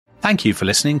Thank you for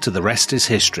listening to The Rest is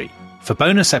History. For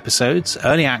bonus episodes,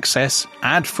 early access,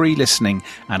 ad-free listening,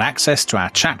 and access to our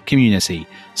chat community,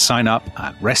 sign up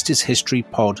at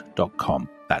restishistorypod.com.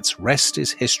 That's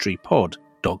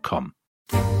restishistorypod.com.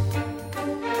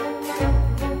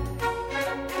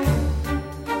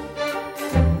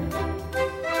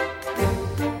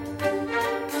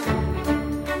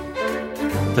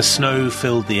 The snow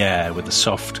filled the air with a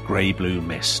soft grey-blue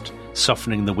mist,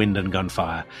 softening the wind and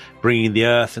gunfire, bringing the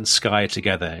earth and sky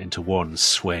together into one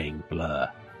swaying blur.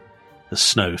 The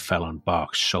snow fell on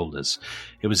Bach's shoulders.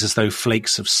 It was as though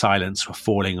flakes of silence were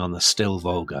falling on the still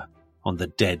Volga, on the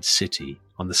dead city,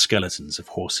 on the skeletons of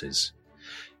horses.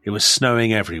 It was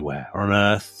snowing everywhere, on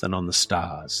Earth and on the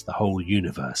stars. The whole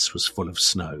universe was full of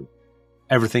snow.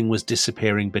 Everything was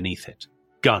disappearing beneath it.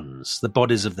 Guns, the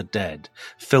bodies of the dead,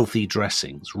 filthy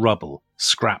dressings, rubble,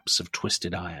 scraps of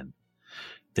twisted iron.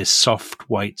 This soft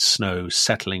white snow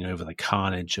settling over the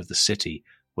carnage of the city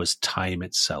was time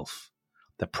itself.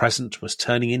 The present was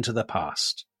turning into the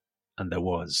past, and there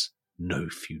was no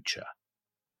future.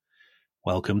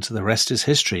 Welcome to The Rest is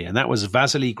History, and that was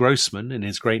Vasily Grossman in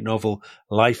his great novel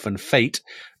Life and Fate,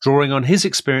 drawing on his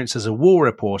experience as a war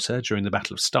reporter during the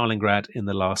Battle of Stalingrad in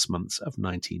the last months of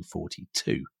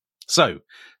 1942. So,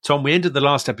 Tom, we ended the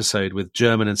last episode with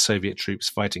German and Soviet troops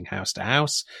fighting house to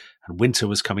house, and winter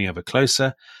was coming ever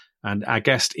closer. And our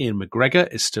guest, Ian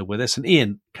McGregor, is still with us. And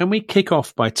Ian, can we kick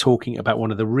off by talking about one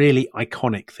of the really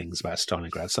iconic things about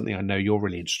Stalingrad, something I know you're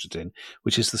really interested in,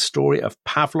 which is the story of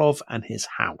Pavlov and his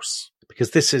house?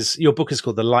 Because your book is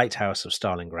called The Lighthouse of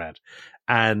Stalingrad.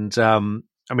 And,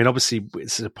 obviously,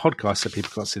 it's a podcast, so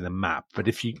people can't see the map. But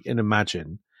if you can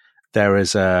imagine, there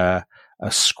is a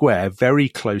square very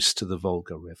close to the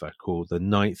Volga River called the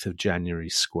 9th of January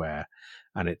Square,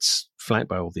 and it's flanked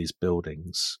by all these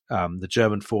buildings. The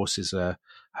German forces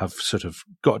have sort of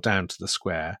got down to the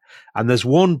square, and there's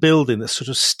one building that sort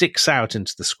of sticks out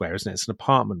into the square, isn't it? It's an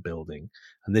apartment building,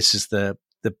 and this is the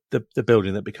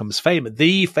building that becomes famous,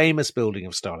 the famous building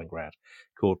of Stalingrad,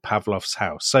 called Pavlov's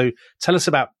house. So tell us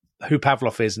about who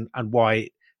Pavlov is and why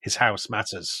his house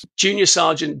matters. Junior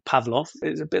Sergeant Pavlov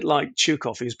is a bit like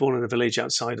Chukov. He was born in a village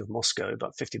outside of Moscow,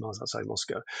 about 50 miles outside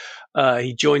Moscow.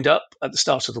 He joined up at the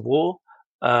start of the war,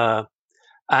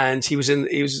 and he was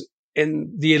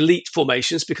in the elite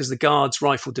formations because the Guards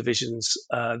rifle divisions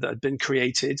that had been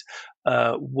created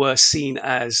were seen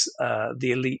as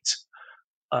the elite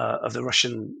of the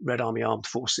Russian Red Army armed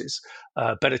forces.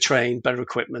 Better trained, better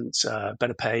equipment,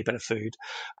 better pay, better food.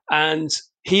 And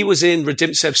he was in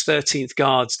Radimtsev's 13th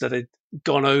Guards that had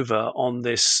gone over on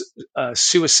this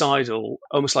suicidal,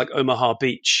 almost like Omaha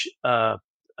Beach,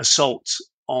 assault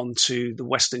onto the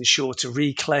western shore to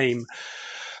reclaim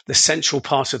the central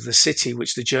part of the city,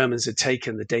 which the Germans had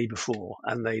taken the day before.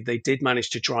 And they did manage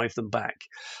to drive them back.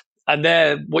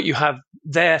 And what you have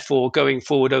therefore going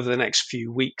forward over the next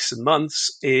few weeks and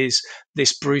months is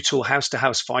this brutal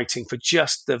house-to-house fighting for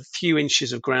just the few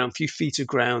inches of ground, few feet of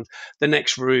ground, the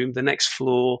next room, the next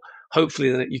floor,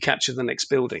 hopefully you capture the next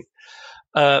building.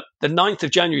 The 9th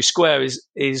of January Square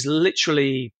is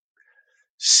literally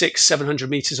 600-700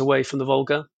 meters away from the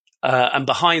Volga. And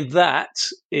behind that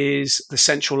is the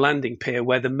central landing pier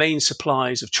where the main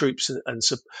supplies of troops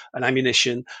and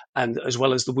ammunition, and as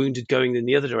well as the wounded going in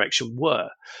the other direction, were.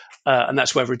 And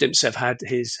that's where Radimtsev had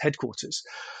his headquarters.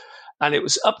 And it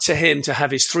was up to him to have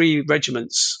his 3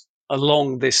 regiments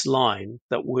along this line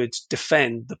that would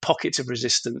defend the pockets of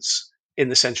resistance in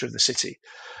the center of the city.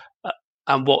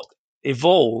 And what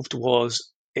evolved was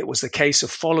it was the case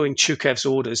of following Chukov's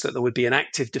orders that there would be an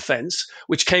active defense,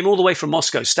 which came all the way from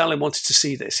Moscow. Stalin wanted to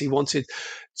see this. He wanted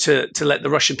to let the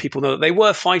Russian people know that they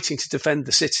were fighting to defend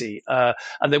the city,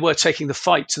 and they were taking the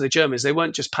fight to the Germans. They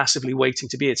weren't just passively waiting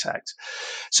to be attacked.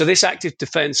 So this active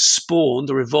defense spawned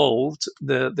or evolved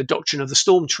the doctrine of the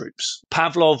stormtroops.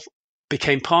 Pavlov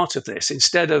became part of this.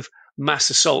 Instead of mass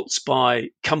assaults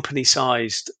by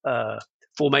company-sized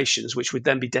formations, which would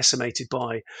then be decimated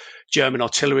by German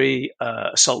artillery,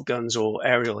 assault guns, or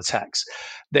aerial attacks,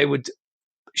 they would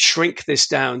shrink this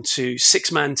down to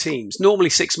 6-man teams. Normally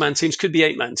 6-man teams, could be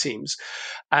 8-man teams,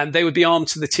 and they would be armed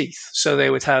to the teeth. So they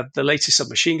would have the latest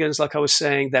submachine guns, like I was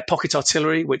saying, their pocket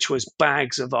artillery, which was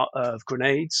bags of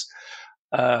grenades,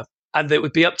 and it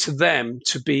would be up to them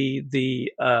to be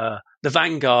the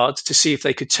vanguard to see if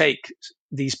they could take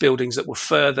these buildings that were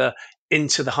further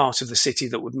into the heart of the city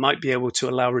that might be able to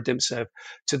allow Radimtsev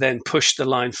to then push the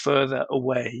line further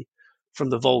away from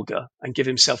the Volga and give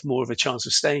himself more of a chance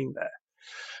of staying there.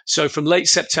 So from late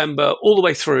September all the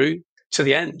way through to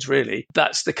the end, really,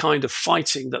 that's the kind of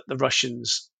fighting that the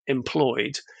Russians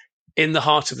employed in the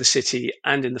heart of the city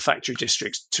and in the factory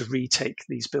districts to retake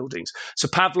these buildings. So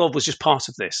Pavlov was just part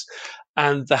of this.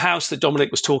 And the house that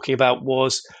Dominic was talking about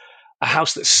was a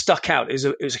house that stuck out.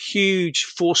 It was a huge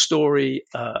 4-story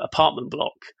apartment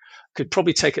block, could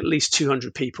probably take at least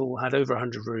 200 people, had over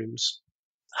 100 rooms,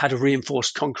 had a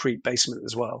reinforced concrete basement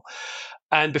as well.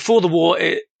 And before the war,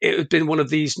 it had been one of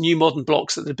these new modern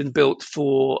blocks that had been built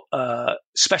for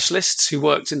specialists who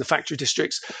worked in the factory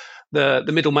districts, the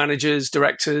middle managers,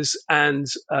 directors, and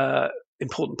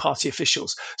important party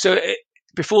officials. So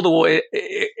before the war,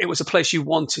 it was a place you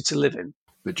wanted to live in.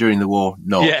 But during the war,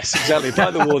 not. Yes, exactly.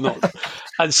 By the war, not.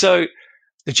 And so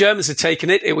the Germans had taken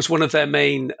it. It was one of their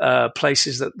main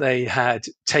places that they had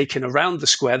taken around the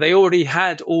square. They already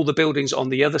had all the buildings on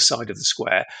the other side of the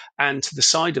square and to the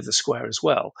side of the square as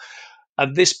well.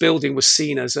 And this building was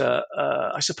seen as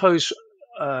I suppose,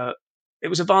 it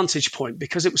was a vantage point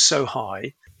because it was so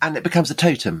high. And it becomes a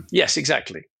totem. Yes,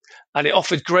 exactly. And it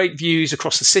offered great views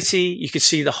across the city. You could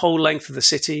see the whole length of the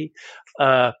city.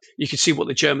 You could see what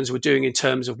the Germans were doing in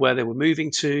terms of where they were moving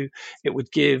to. It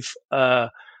would give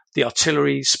the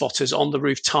artillery spotters on the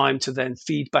roof time to then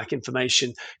feed back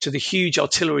information to the huge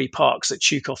artillery parks that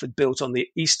Chukov had built on the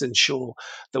eastern shore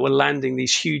that were landing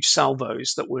these huge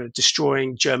salvos that were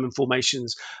destroying German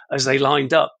formations as they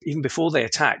lined up. Even before they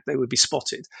attacked, they would be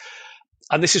spotted.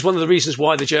 And this is one of the reasons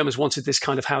why the Germans wanted this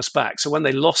kind of house back. So when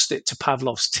they lost it to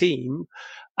Pavlov's team,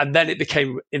 and then it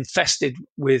became infested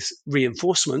with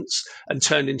reinforcements and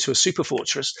turned into a super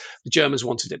fortress, the Germans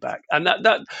wanted it back. And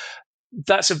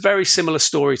that's a very similar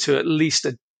story to at least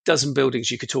a dozen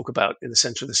buildings you could talk about in the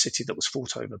center of the city that was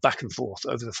fought over, back and forth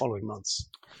over the following months.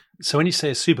 So when you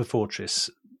say a super fortress,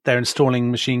 they're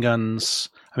installing machine guns.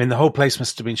 I mean, the whole place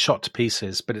must have been shot to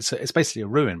pieces, but it's basically a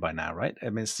ruin by now, right? I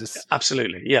mean, it's just...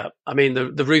 Absolutely, yeah. I mean,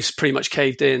 the roof's pretty much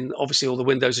caved in. Obviously, all the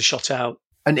windows are shot out.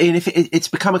 And if it's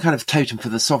become a kind of totem for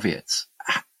the Soviets,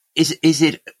 is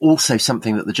it also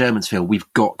something that the Germans feel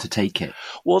we've got to take it?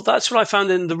 Well, that's what I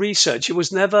found in the research. It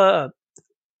was never...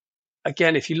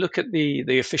 Again, if you look at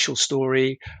the official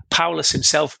story, Paulus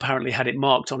himself apparently had it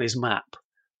marked on his map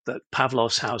that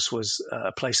Pavlov's house was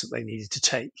a place that they needed to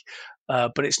take.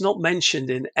 But it's not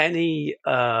mentioned in any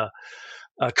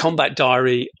combat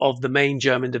diary of the main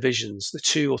German divisions, the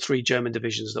 2 or 3 German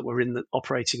divisions that were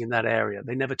operating in that area.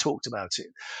 They never talked about it.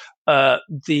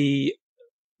 The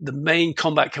main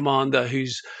combat commander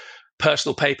whose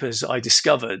personal papers I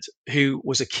discovered, who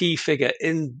was a key figure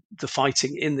in the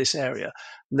fighting in this area,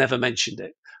 never mentioned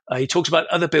it. He talked about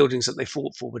other buildings that they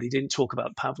fought for, but he didn't talk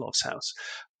about Pavlov's house.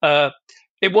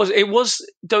 It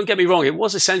was. Don't get me wrong. It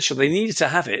was essential. They needed to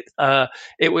have it.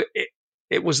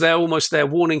 It was almost their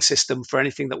warning system for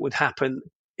anything that would happen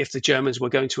if the Germans were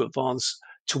going to advance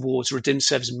towards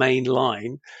Radimtsev's main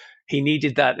line. He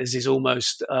needed that as his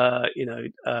almost,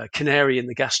 canary in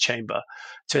the gas chamber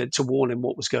to warn him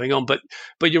what was going on. But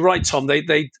you're right, Tom.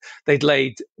 They'd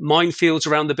laid minefields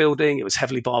around the building. It was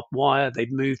heavily barbed wire.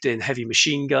 They'd moved in heavy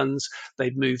machine guns.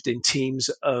 They'd moved in teams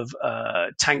of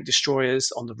tank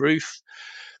destroyers on the roof.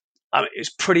 I mean, it's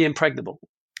pretty impregnable.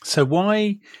 So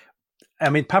why? I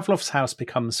mean, Pavlov's house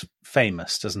becomes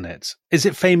famous, doesn't it? Is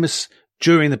it famous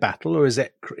during the battle, or is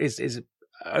it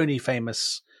only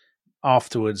famous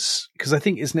afterwards? Because I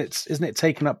think isn't it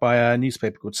taken up by a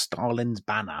newspaper called Stalin's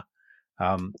Banner?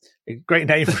 A great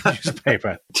name for a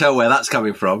newspaper. Tell where that's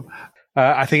coming from.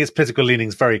 I think its political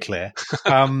leaning's very clear.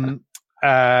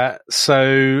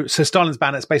 So Stalin's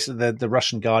Banner, it's basically the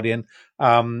Russian Guardian.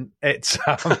 And it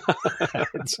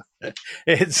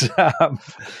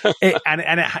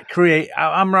create.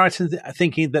 I'm right in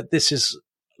thinking that this is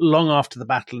long after the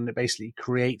battle, and it basically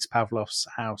creates Pavlov's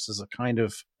house as a kind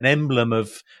of an emblem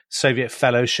of Soviet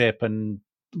fellowship and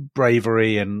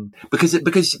bravery, and because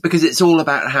it's all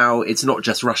about how it's not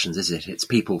just Russians, is it? It's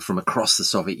people from across the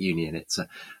Soviet Union. It's a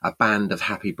band of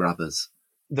happy brothers.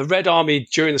 The Red Army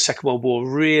during the Second World War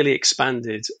really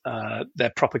expanded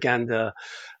their propaganda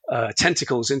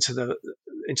tentacles into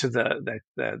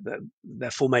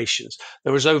their formations.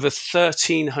 There was over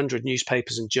 1,300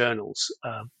 newspapers and journals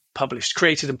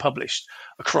created and published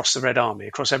across the Red Army,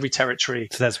 across every territory.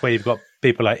 So that's where you've got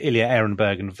people like Ilya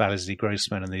Ehrenberg and Valery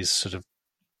Grossman and these sort of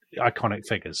iconic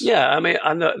figures. Yeah, I mean,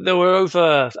 and there were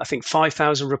over, I think,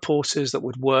 5,000 reporters that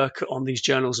would work on these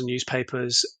journals and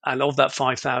newspapers. And of that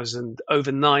 5,000,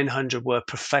 over 900 were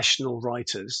professional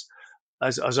writers,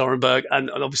 as Ehrenberg and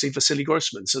obviously Vasily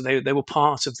Grossman. So they were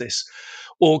part of this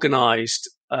organized,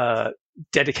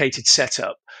 dedicated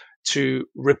setup to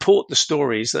report the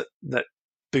stories that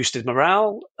boosted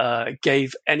morale,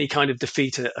 gave any kind of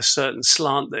defeat a certain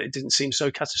slant that it didn't seem so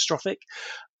catastrophic.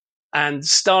 And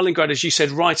Stalingrad, as you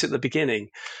said right at the beginning,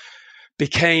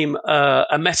 became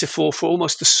a metaphor for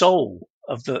almost the soul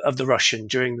of the Russian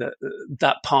during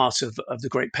that part of the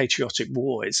Great Patriotic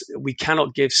War. We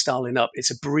cannot give Stalin up.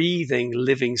 It's a breathing,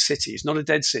 living city. It's not a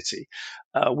dead city.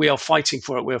 We are fighting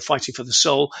for it. We are fighting for the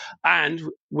soul, and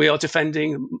we are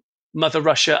defending Mother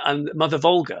Russia and Mother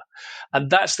Volga. And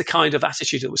that's the kind of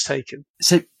attitude that was taken.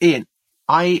 So, Ian,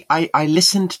 I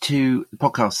listened to the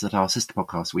podcast that our sister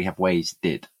podcast, We Have Ways,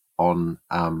 did on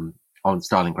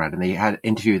Stalingrad, and they had an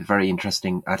interview with a very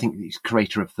interesting, I think he's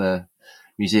curator of the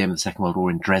Museum of the Second World War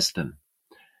in Dresden.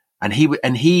 And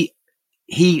he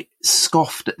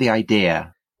scoffed at the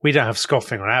idea. We don't have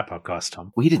scoffing on our podcast,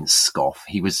 Tom. Well, he didn't scoff.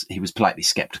 He was politely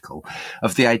skeptical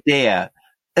of the idea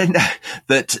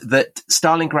that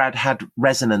Stalingrad had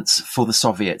resonance for the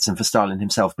Soviets and for Stalin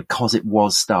himself because it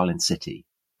was Stalin's city,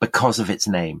 because of its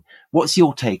name. What's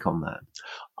your take on that?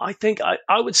 I think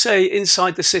I would say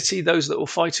inside the city, those that were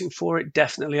fighting for it,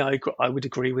 definitely I would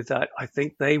agree with that. I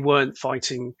think they weren't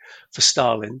fighting for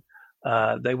Stalin.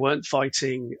 They weren't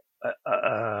fighting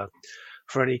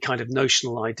for any kind of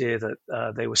notional idea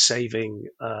that they were saving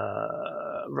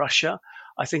Russia.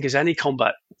 I think, as any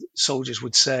combat soldiers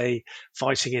would say,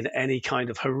 fighting in any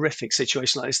kind of horrific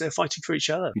situation like this, they're fighting for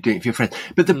each other. You're doing it for your friends.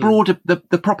 But the broader,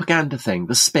 the propaganda thing,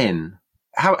 the spin,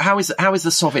 how is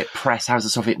the Soviet press, how is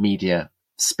the Soviet media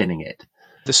spinning it?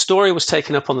 The story was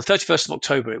taken up on the 31st of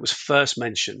October. It was first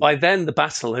mentioned. By then, the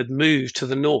battle had moved to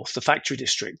the north, the factory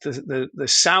district. The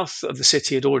south of the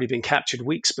city had already been captured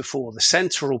weeks before. The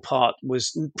central part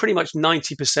was pretty much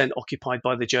 90% occupied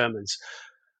by the Germans.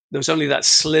 There was only that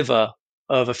sliver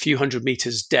of a few hundred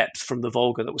meters depth from the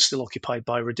Volga that was still occupied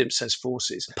by Radimtsev's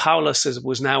forces. Paulus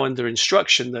was now under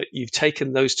instruction that you've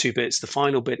taken those two bits. The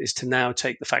final bit is to now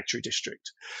take the factory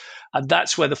district. And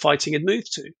that's where the fighting had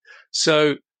moved to.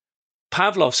 So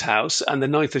Pavlov's house and the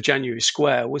 9th of January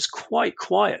Square was quite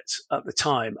quiet at the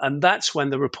time. And that's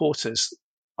when the reporters,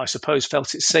 I suppose,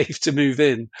 felt it safe to move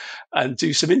in and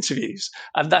do some interviews.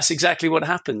 And that's exactly what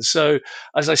happened. So,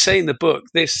 as I say in the book,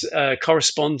 this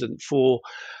correspondent for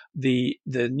the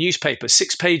newspaper,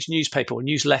 6-page newspaper or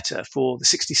newsletter for the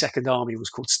 62nd Army was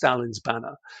called Stalin's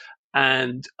Banner.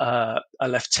 And a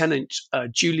Lieutenant,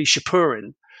 Julie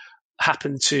Shapurin,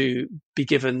 happened to be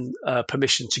given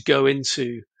permission to go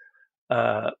into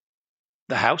the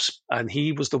house, and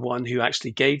he was the one who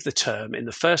actually gave the term in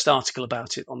the first article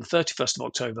about it on the 31st of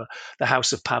October, the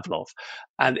House of Pavlov.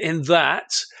 And in that,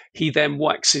 he then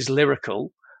waxes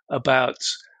lyrical about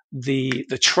the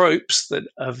tropes that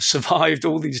have survived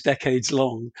all these decades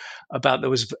long, about there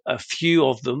was a few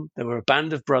of them. There were a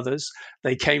band of brothers.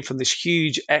 They came from this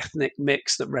huge ethnic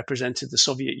mix that represented the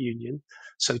Soviet Union.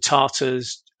 So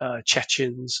Tatars,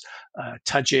 Chechens,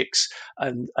 Tajiks,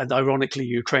 and ironically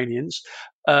Ukrainians,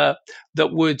 that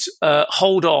would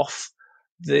hold off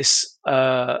this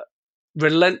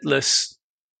relentless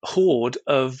horde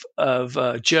of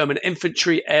German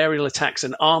infantry, aerial attacks,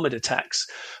 and armored attacks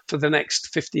for the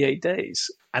next 58 days.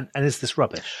 And is this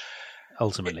rubbish?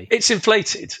 Ultimately, it's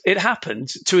inflated. It happened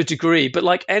to a degree, but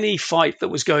like any fight that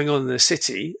was going on in the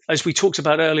city, as we talked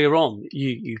about earlier on,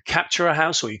 you capture a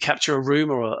house or you capture a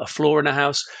room or a floor in a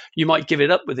house, you might give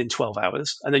it up within 12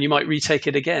 hours and then you might retake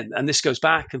it again. And this goes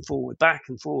back and forward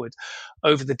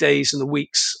over the days and the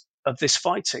weeks of this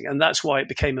fighting. And that's why it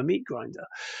became a meat grinder.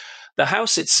 The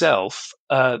house itself,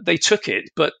 they took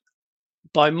it, but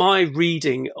by my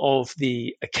reading of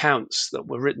the accounts that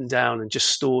were written down and just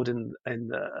stored in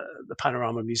the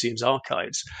Panorama Museum's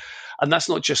archives, and that's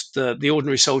not just the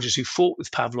ordinary soldiers who fought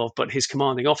with Pavlov, but his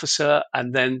commanding officer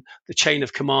and then the chain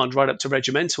of command right up to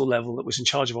regimental level that was in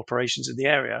charge of operations in the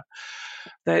area,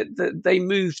 they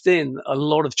moved in a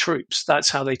lot of troops. That's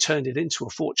how they turned it into a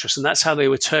fortress, and that's how they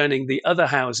were turning the other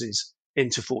houses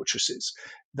into fortresses.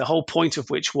 The whole point of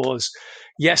which was,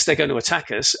 yes, they're going to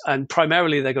attack us, and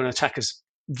primarily they're going to attack us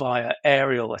via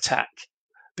aerial attack,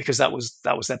 because that was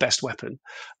their best weapon,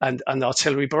 and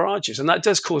artillery barrages, and that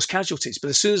does cause casualties.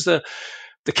 But as soon as the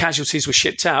casualties were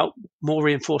shipped out, more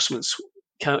reinforcements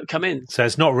come in. So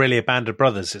it's not really a band of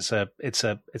brothers. It's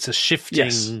a shifting.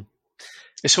 Yes.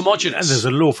 It's homogenous. And there's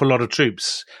an awful lot of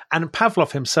troops. And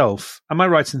Pavlov himself, am I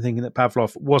right in thinking that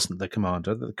Pavlov wasn't the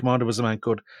commander? That the commander was a man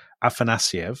called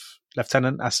Afanasyev,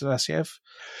 Lieutenant Afanasyev?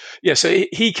 Yeah, so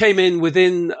he came in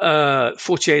within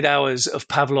 48 hours of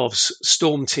Pavlov's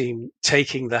storm team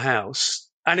taking the house.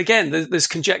 And again, there's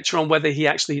conjecture on whether they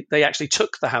actually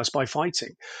took the house by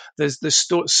fighting. There's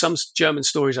some German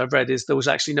stories I've read is there was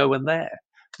actually no one there.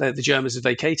 the Germans had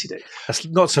vacated it. That's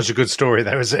not such a good story,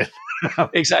 though, is it?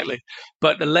 Exactly.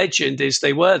 But the legend is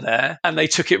they were there and they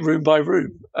took it room by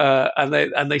room,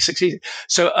 and they succeeded.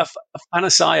 So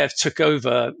Afanasayev took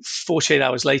over 48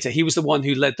 hours later. He was the one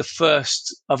who led the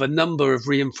first of a number of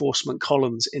reinforcement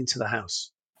columns into the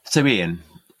house. So, Ian,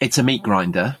 it's a meat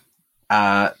grinder.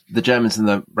 The Germans and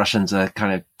the Russians are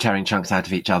kind of tearing chunks out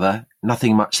of each other.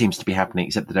 Nothing much seems to be happening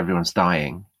except that everyone's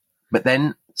dying. But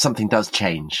then something does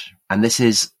change, and this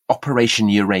is Operation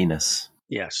Uranus.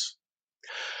 Yes.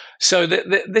 So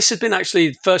this had been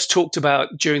actually first talked about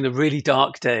during the really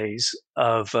dark days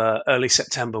of early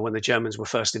September, when the Germans were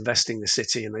first investing the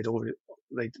city, and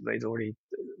they'd already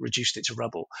reduced it to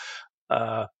rubble.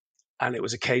 And it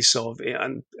was a case of,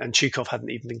 and Zhukov hadn't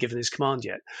even been given his command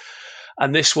yet.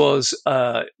 And this was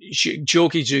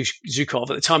Georgy Zhukov.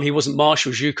 At the time, he wasn't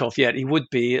Marshal Zhukov yet. He would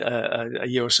be a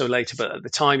year or so later. But at the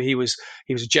time, he was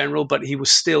a general, but he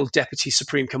was still Deputy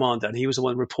Supreme Commander. And he was the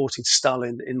one reporting to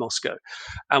Stalin in Moscow.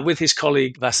 And with his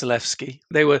colleague Vasilevsky,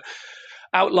 they were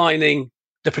outlining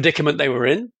the predicament they were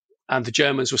in. And the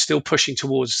Germans were still pushing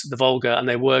towards the Volga, and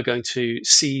they were going to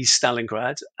seize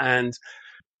Stalingrad. And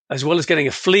as well as getting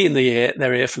a flea in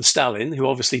their ear from Stalin, who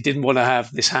obviously didn't want to have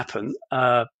this happen,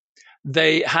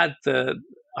 they had I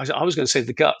was going to say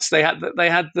the guts. They had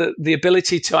the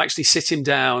ability to actually sit him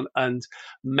down and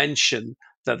mention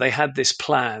that they had this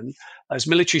plan. As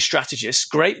military strategists,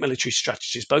 great military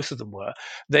strategists, both of them were,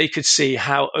 they could see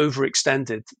how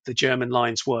overextended the German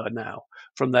lines were now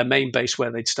from their main base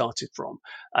where they'd started from.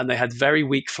 And they had very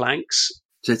weak flanks.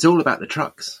 So it's all about the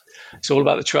trucks. It's all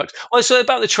about the trucks. Well, it's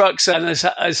about the trucks, and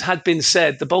as had been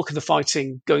said, the bulk of the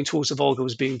fighting going towards the Volga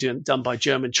was being done by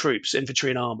German troops, infantry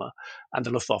and armour, and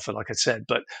the Luftwaffe, like I said.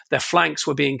 But their flanks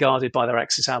were being guarded by their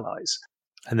Axis allies.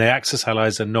 And their Axis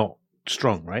allies are not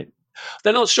strong, right?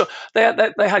 They're not strong. They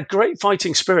had great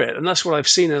fighting spirit, and that's what I've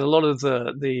seen in a lot of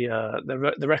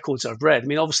the records I've read. I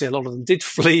mean, obviously, a lot of them did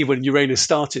flee when Uranus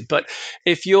started. But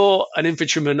if you're an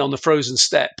infantryman on the frozen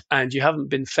steppe and you haven't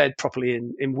been fed properly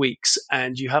in weeks,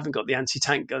 and you haven't got the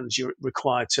anti-tank guns you're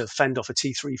required to fend off a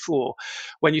T-34,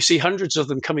 when you see hundreds of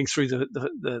them coming through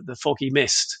the foggy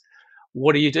mist,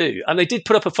 what do? And they did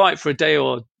put up a fight for a day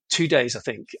or 2 days, I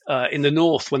think, in the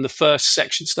north when the first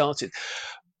section started.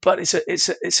 But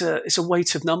it's a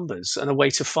weight of numbers and a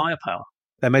weight of firepower.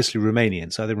 They're mostly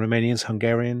Romanians. Are they Romanians,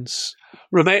 Hungarians?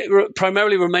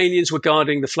 Primarily Romanians were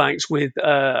guarding the flanks, with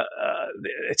the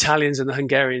Italians and the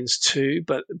Hungarians too.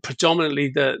 But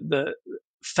predominantly,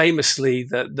 famously,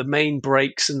 the main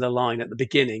breaks in the line at the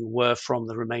beginning were from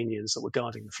the Romanians that were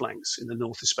guarding the flanks in the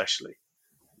north, especially.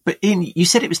 But Ian, you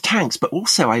said it was tanks, but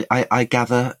also I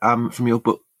gather from your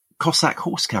book, Cossack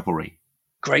horse cavalry.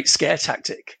 Great scare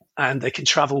tactic. And they can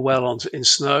travel well in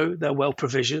snow. They're well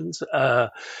provisioned.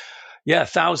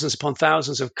 Thousands upon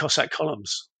thousands of Cossack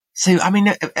columns. So, I mean,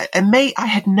 I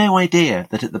had no idea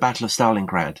that at the Battle of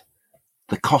Stalingrad,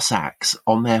 the Cossacks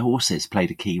on their horses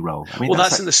played a key role. I mean, well,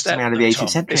 that's in the steppe. Out of the 18th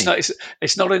century.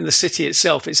 It's not in the city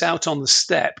itself. It's out on the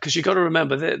steppe, because you've got to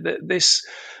remember that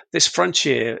this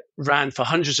frontier ran for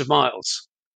hundreds of miles.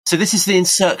 So this is the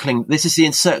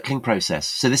encircling process.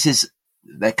 So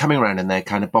they're coming around and they're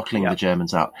kind of bottling the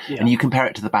Germans up. Yeah. And you compare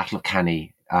it to the Battle of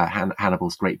Cannae,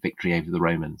 Hannibal's great victory over the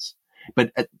Romans.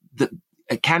 But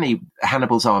at Cannae,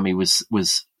 Hannibal's army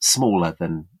was smaller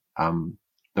than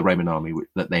the Roman army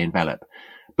that they envelop.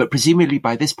 But presumably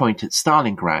by this point at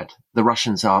Stalingrad, the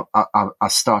Russians are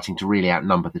starting to really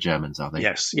outnumber the Germans, are they?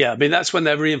 Yes. Yeah. I mean, that's when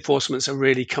their reinforcements are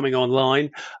really coming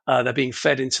online. They're being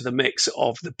fed into the mix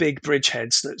of the big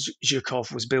bridgeheads that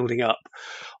Zhukov was building up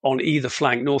on either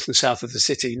flank, north and south of the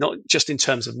city, not just in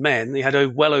terms of men. He had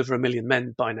well over 1 million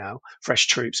men by now, fresh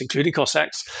troops, including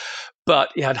Cossacks. But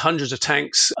he had hundreds of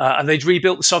tanks, and they'd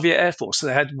rebuilt the Soviet Air Force. So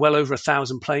they had well over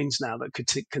 1,000 planes now that could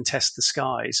contest the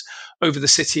skies over the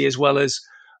city, as well as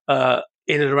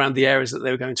in and around the areas that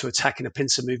they were going to attack in a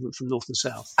pincer movement from north and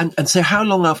south. And so how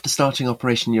long after starting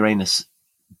Operation Uranus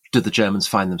did the Germans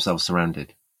find themselves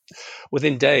surrounded?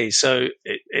 Within days. So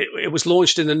it was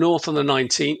launched in the north on the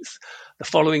 19th, the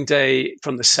following day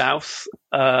from the south,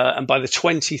 and by the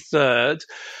 23rd,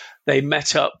 they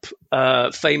met up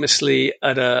famously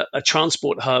at a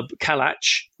transport hub,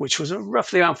 Kalach, which was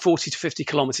roughly around 40 to 50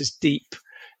 kilometers deep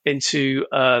into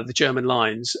the German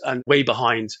lines and way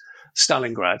behind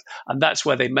Stalingrad. And that's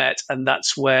where they met, and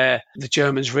that's where the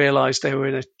Germans realized they were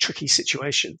in a tricky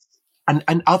situation.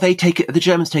 And are the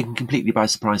Germans taken completely by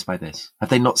surprise by this? Have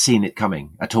they not seen it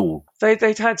coming at all?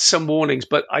 They'd had some warnings,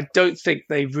 but I don't think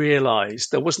they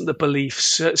realized. There wasn't the belief,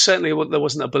 certainly there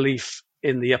wasn't a belief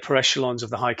in the upper echelons of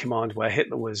the high command where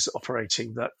Hitler was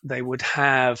operating, that they would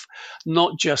have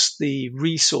not just the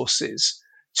resources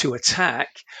to attack,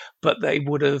 but they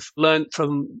would have learned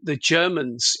from the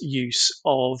Germans' use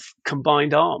of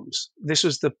combined arms. This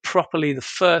was properly the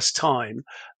first time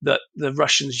that the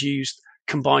Russians used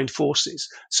combined forces.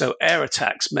 So air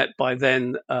attacks met by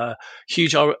then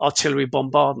huge artillery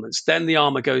bombardments. Then the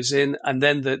armor goes in, and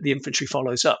then the infantry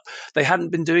follows up. They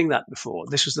hadn't been doing that before.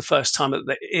 This was the first time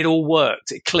that it all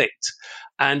worked. It clicked,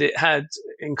 and it had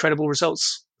incredible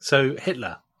results. So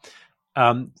Hitler,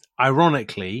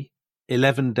 ironically,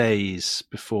 11 days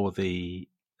before the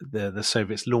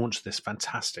Soviets launched this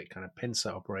fantastic kind of pincer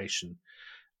operation,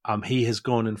 he has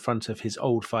gone in front of his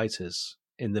old fighters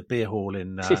in the beer hall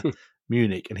in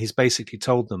Munich, and he's basically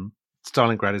told them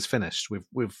Stalingrad is finished.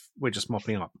 We're just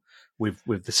mopping up.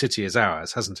 With the city is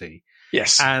ours, hasn't he?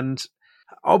 Yes. And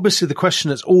obviously, the question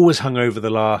that's always hung over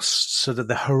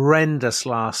the horrendous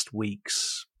last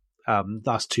weeks,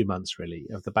 last 2 months really,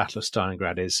 of the Battle of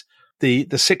Stalingrad is the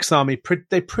Sixth Army.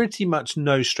 They pretty much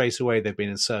know straight away they've been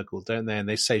encircled, don't they? And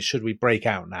they say, should we break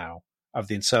out now of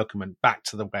the encirclement back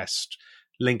to the west,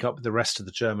 link up with the rest of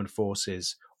the German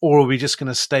forces, or are we just going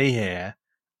to stay here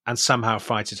and somehow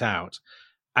fight it out?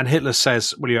 And Hitler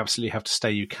says, well, you absolutely have to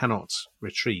stay. You cannot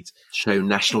retreat. Show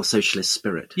National Socialist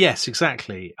spirit. Yes,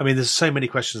 exactly. I mean, there's so many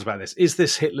questions about this. Is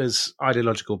this Hitler's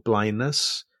ideological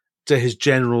blindness? Do his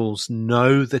generals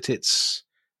know that it's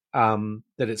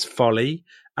folly?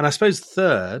 And I suppose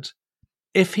third,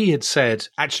 if he had said,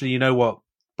 actually, you know what,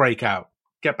 break out,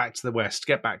 get back to the west,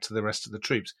 get back to the rest of the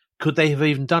troops, could they have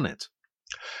even done it?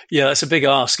 Yeah, that's a big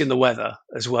ask in the weather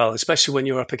as well, especially when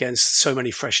you're up against so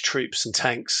many fresh troops and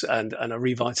tanks and a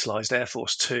revitalized air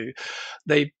force too.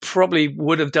 They probably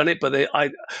would have done it, but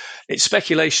it's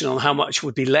speculation on how much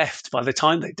would be left by the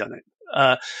time they'd done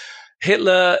it.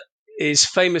 Hitler is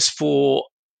famous for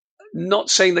not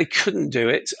saying they couldn't do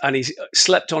it, and he's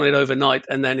slept on it overnight,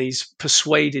 and then he's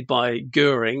persuaded by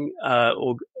Goering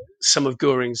or some of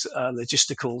Goering's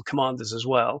logistical commanders as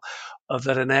well, of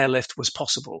that an airlift was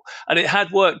possible. And it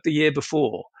had worked the year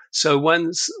before. So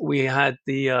once we had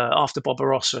the after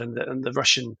Barbarossa and the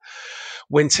Russian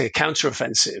winter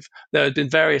counteroffensive, there had been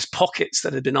various pockets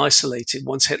that had been isolated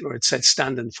once Hitler had said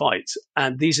stand and fight,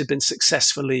 and these had been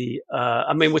successfully.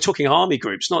 I mean, we're talking army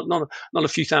groups, not a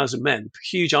few thousand men,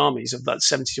 huge armies of about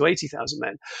 70 to 80,000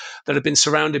 men that had been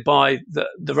surrounded by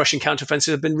the Russian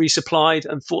counteroffensive, had been resupplied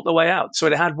and fought their way out. So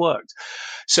it had worked.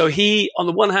 So he, on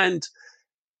the one hand,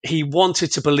 he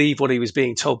wanted to believe what he was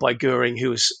being told by Goering,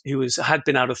 who had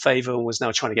been out of favor and was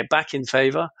now trying to get back in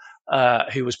favor,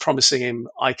 who was promising him,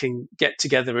 I can get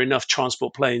together enough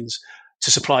transport planes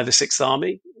to supply the Sixth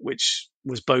Army, which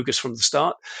was bogus from the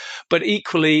start. But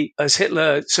equally, as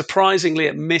Hitler surprisingly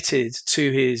admitted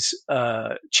to his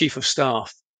chief of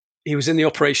staff, he was in the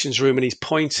operations room and he's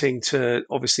pointing to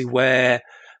obviously where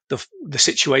the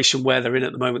situation where they're in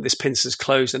at the moment, this pincer's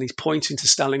closed, and he's pointing to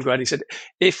Stalingrad. He said,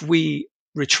 if we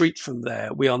retreat from there,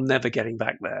 we are never getting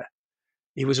back there.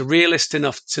 He was a realist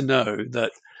enough to know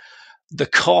that the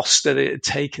cost that it had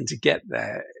taken to get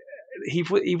there, he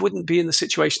wouldn't be in the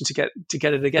situation to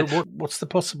get it again. But what's the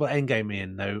possible end game,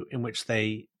 Ian, though, in which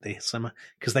they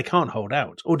because they can't hold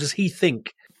out? Or does he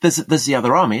think there's the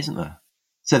other army, isn't there?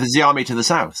 So there's the army to the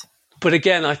south. But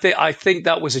again, I think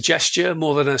that was a gesture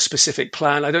more than a specific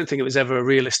plan. I don't think it was ever a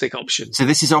realistic option. So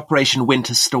this is Operation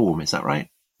Winter Storm, is that right?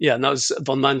 Yeah, and that was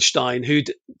von Manstein,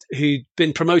 who'd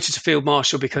been promoted to Field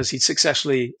Marshal because he'd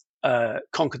successfully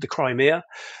conquered the Crimea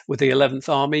with the 11th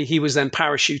Army. He was then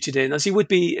parachuted in, as he would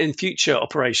be in future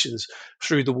operations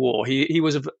through the war. He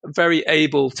was a very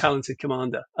able, talented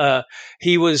commander.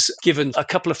 He was given a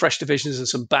couple of fresh divisions and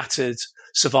some battered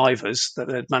survivors that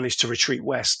had managed to retreat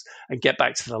west and get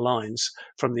back to the lines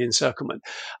from the encirclement.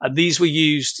 And these were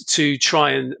used to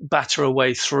try and batter a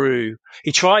way through.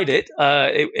 He tried it.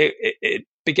 It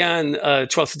began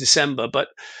 12th of December, but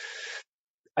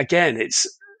again,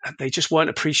 they just weren't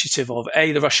appreciative of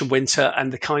the Russian winter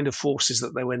and the kind of forces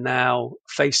that they were now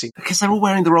facing. Because they're all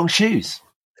wearing the wrong shoes.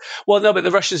 Well, no, but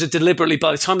the Russians had deliberately,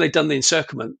 by the time they'd done the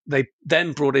encirclement, they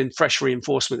then brought in fresh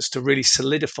reinforcements to really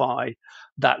solidify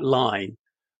that line,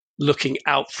 looking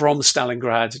out from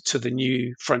Stalingrad to the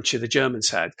new frontier the Germans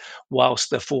had,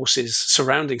 whilst the forces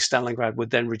surrounding Stalingrad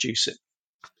would then reduce it.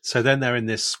 So then they're in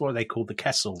this, what they call the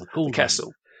Kessel, the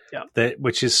Kessel, yeah,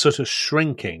 which is sort of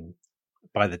shrinking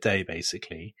by the day,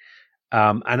 basically.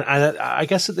 And I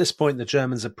guess at this point, the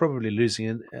Germans are probably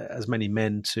losing as many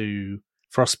men to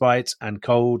frostbite and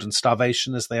cold and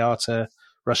starvation as they are to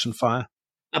Russian fire.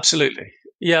 Absolutely.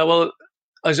 Yeah, well,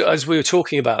 as we were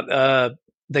talking about,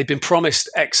 they'd been promised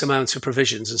X amount of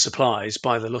provisions and supplies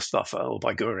by the Luftwaffe or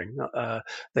by Goering.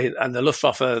 And the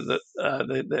Luftwaffe,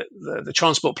 the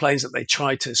transport planes that they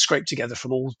tried to scrape together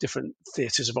from all different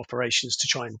theatres of operations to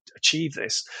try and achieve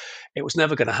this, it was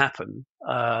never going to happen.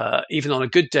 Even on a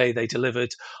good day, they delivered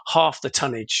half the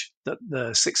tonnage that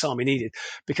the Sixth Army needed,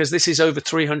 because this is over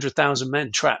 300,000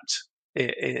 men trapped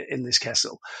in this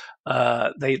Kessel.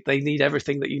 They need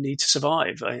everything that you need to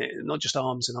survive, not just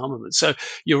arms and armament. So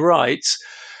you're right.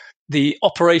 The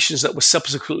operations that were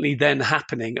subsequently then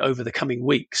happening over the coming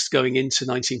weeks, going into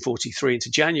 1943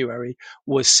 into January,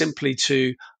 was simply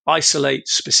to isolate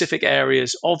specific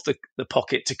areas of the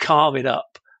pocket, to carve it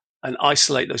up and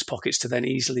isolate those pockets to then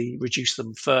easily reduce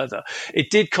them further.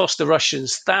 It did cost the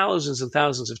Russians thousands and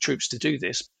thousands of troops to do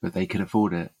this. But they could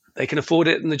afford it. They can afford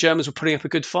it, and the Germans were putting up a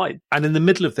good fight. And in the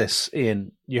middle of this,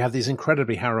 Ian, you have these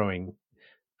incredibly harrowing,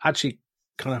 actually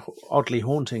kind of oddly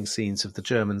haunting scenes of the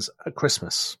Germans at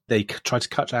Christmas. They try to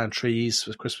cut down trees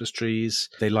with Christmas trees.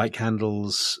 They light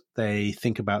candles. They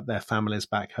think about their families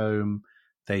back home.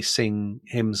 They sing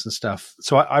hymns and stuff.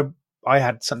 So I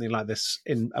had something like this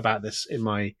in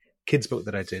my kids' book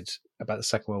that I did about the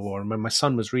Second World War. And when my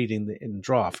son was reading in the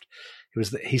draft,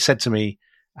 he said to me,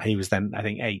 he was then, I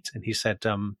think, 8, and he said,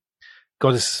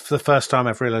 God, this is for the first time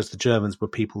I've realized the Germans were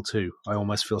people too. I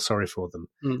almost feel sorry for them.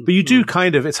 Mm-hmm. But you do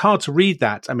it's hard to read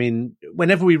that. I mean,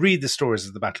 whenever we read the stories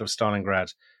of the Battle of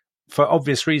Stalingrad, for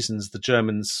obvious reasons, the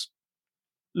Germans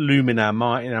loom in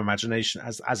our imagination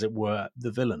as it were,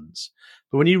 the villains.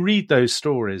 But when you read those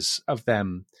stories of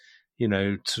them,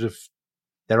 sort of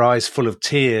their eyes full of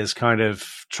tears, kind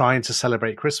of trying to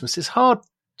celebrate Christmas, it's hard.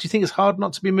 Do you think it's hard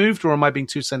not to be moved, or am I being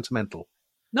too sentimental?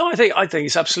 No, I think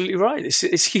it's absolutely right.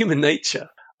 It's human nature.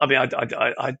 I mean,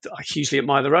 I hugely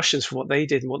admire the Russians for what they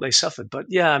did and what they suffered. But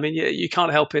yeah, I mean, you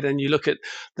can't help it. And you look at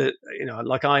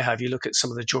like I have, you look at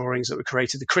some of the drawings that were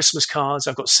created, the Christmas cards.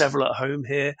 I've got several at home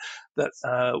here that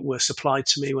were supplied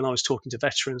to me when I was talking to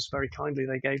veterans. Very kindly,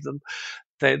 they gave them.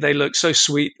 They look so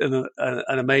sweet and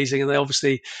amazing. And they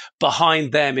obviously,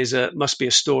 behind them must be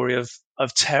a story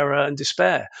of terror and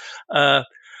despair.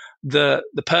 The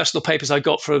personal papers I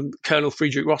got from Colonel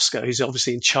Friedrich Roscoe, who's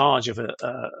obviously in charge of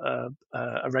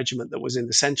a regiment that was in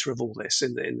the center of all this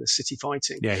in the city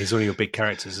fighting. Yeah, he's one of your big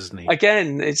characters, isn't he?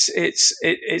 Again,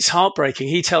 it's heartbreaking.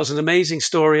 He tells an amazing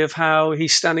story of how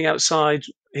he's standing outside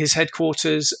his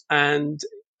headquarters and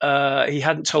he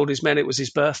hadn't told his men it was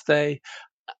his birthday,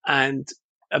 and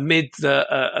amid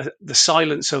the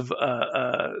silence of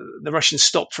the Russians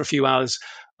stopped for a few hours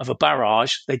of a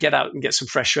barrage. They get out and get some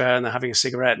fresh air, and they're having a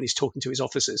cigarette, and he's talking to his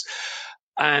officers.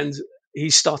 And he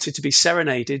started to be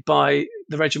serenaded by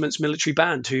the regiment's military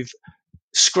band, who've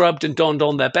scrubbed and donned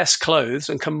on their best clothes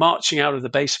and come marching out of the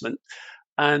basement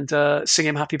and sing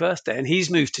him happy birthday. And he's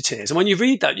moved to tears. And when you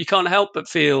read that, you can't help but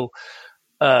feel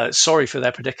sorry for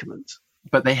their predicament.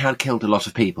 But they had killed a lot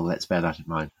of people, let's bear that in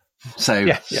mind. So,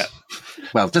 yeah.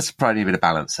 Well, just probably a bit of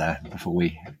balance there before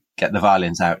we get the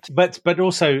violins out. But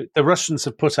also, the Russians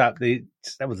have put out they're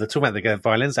talking about the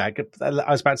violins out.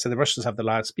 I was about to say the Russians have the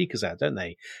loudspeakers out, don't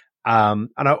they?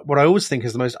 What I always think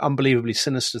is the most unbelievably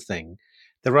sinister thing,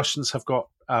 the Russians have got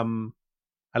a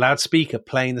loudspeaker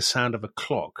playing the sound of a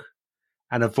clock,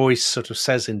 and a voice sort of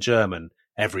says in German,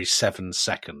 every 7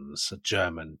 seconds a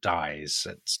German dies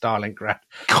at Stalingrad.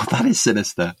 God, that is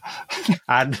sinister.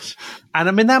 and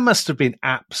I mean, that must have been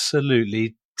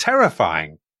absolutely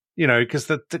terrifying, because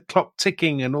the clock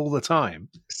ticking and all the time.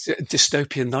 It's a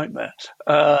dystopian nightmare.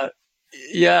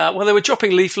 Yeah, well, they were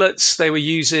dropping leaflets. They were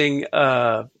using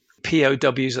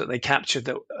POWs that they captured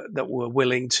that were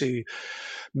willing to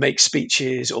make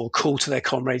speeches or call to their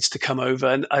comrades to come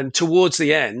over. And towards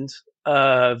the end,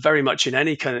 very much in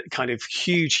any kind of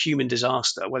huge human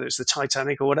disaster, whether it's the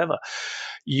Titanic or whatever,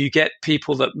 you get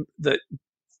people that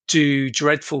do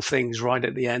dreadful things right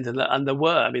at the end. And there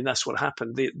were. I mean, that's what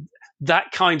happened.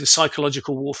 That kind of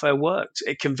psychological warfare worked.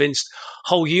 It convinced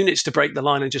whole units to break the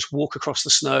line and just walk across the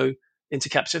snow into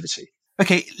captivity.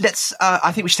 Okay,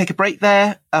 I think we should take a break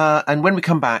there. And when we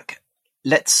come back,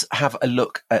 let's have a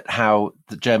look at how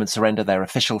the Germans surrender, their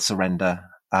official surrender.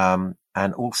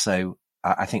 And also,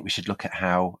 I think we should look at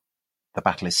how the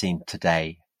battle is seen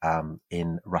today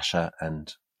in Russia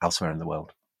and elsewhere in the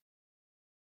world.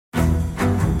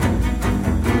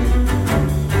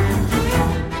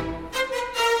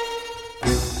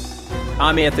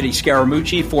 I'm Anthony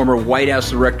Scaramucci, former White House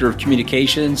Director of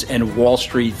Communications and Wall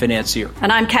Street financier.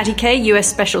 And I'm Katty Kay, US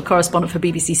Special Correspondent for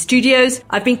BBC Studios.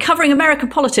 I've been covering American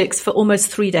politics for almost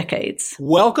 3 decades.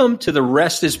 Welcome to The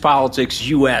Rest is Politics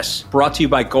US, brought to you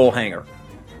by Goalhanger.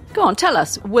 Go on, tell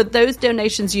us, were those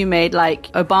donations you made,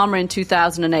 like Obama in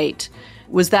 2008,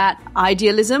 Was that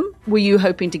idealism? Were you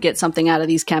hoping to get something out of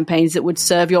these campaigns that would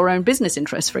serve your own business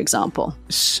interests, for example?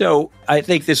 So I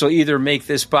think this will either make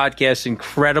this podcast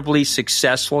incredibly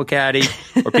successful, Caddy,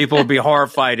 or people will be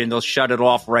horrified and they'll shut it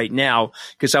off right now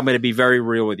because I'm going to be very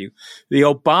real with you. The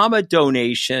Obama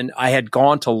donation, I had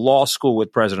gone to law school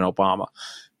with President Obama.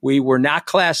 We were not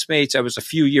classmates. I was a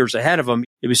few years ahead of him.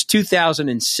 It was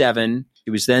 2007.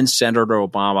 He was then Senator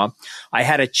Obama. I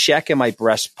had a check in my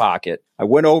breast pocket. I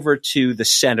went over to the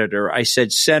senator. I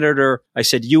said, Senator,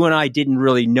 you and I didn't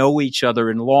really know each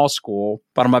other in law school,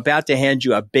 but I'm about to hand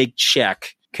you a big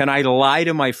check. Can I lie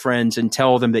to my friends and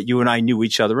tell them that you and I knew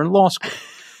each other in law school?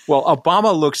 Well,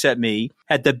 Obama looks at me,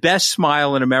 had the best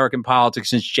smile in American politics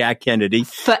since Jack Kennedy.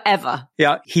 Forever.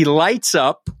 Yeah. He lights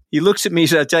up. He looks at me and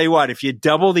says, I'll tell you what, if you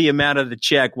double the amount of the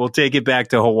check, we'll take it back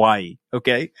to Hawaii.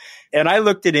 Okay. And I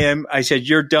looked at him. I said,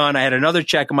 you're done. I had another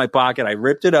check in my pocket. I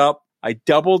ripped it up. I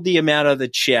doubled the amount of the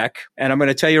check. And I'm going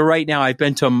to tell you right now, I've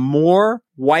been to more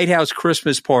White House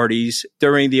Christmas parties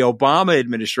during the Obama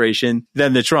administration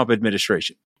than the Trump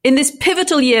administration. In this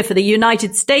pivotal year for the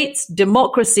United States,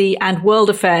 democracy, and world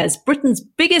affairs, Britain's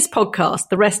biggest podcast,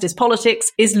 The Rest is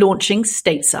Politics, is launching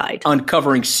stateside.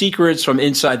 Uncovering secrets from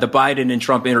inside the Biden and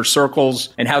Trump inner circles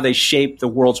and how they shape the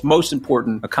world's most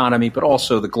important economy, but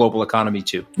also the global economy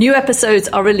too. New episodes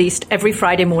are released every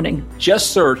Friday morning.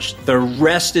 Just search The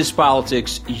Rest is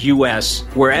Politics US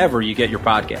wherever you get your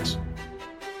podcasts.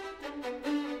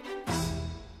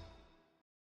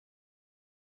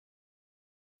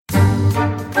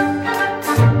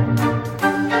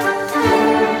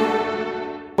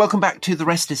 Welcome back to The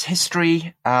Rest is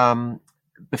History.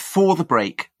 Before the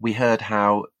break, we heard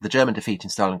how the German defeat in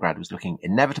Stalingrad was looking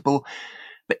inevitable.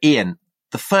 But Ian,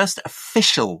 the first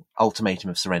official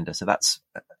ultimatum of surrender, so that's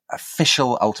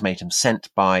official ultimatum sent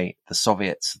by the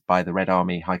Soviets, by the Red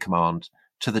Army High Command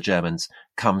to the Germans,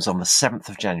 comes on the 7th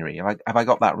of January. Have I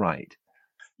got that right?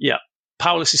 Yeah.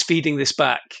 Paulus is feeding this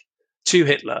back to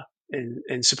Hitler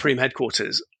in Supreme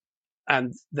Headquarters,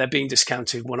 and they're being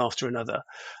discounted one after another.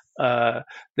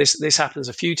 This happens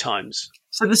a few times.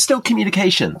 So there's still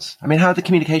communications. I mean, how are the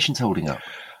communications holding up?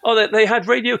 Oh, they had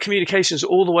radio communications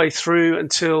all the way through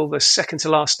until the second to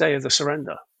last day of the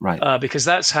surrender. Right. Because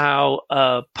that's how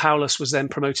Paulus was then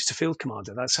promoted to field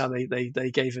commander. That's how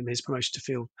they gave him his promotion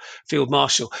to field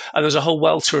marshal. And there's a whole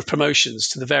welter of promotions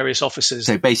to the various officers.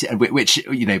 So basically, which,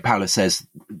 you know, Paulus says,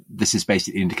 this is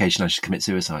basically the indication I should commit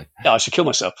suicide. Yeah, I should kill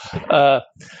myself.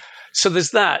 So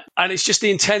there's that, and it's just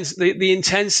the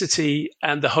intensity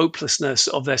and the hopelessness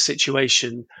of their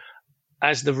situation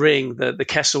as the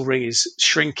Kessel ring is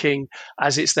shrinking,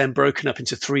 as it's then broken up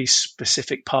into three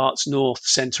specific parts, north,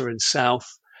 center, and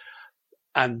south,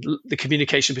 and the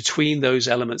communication between those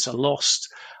elements are lost.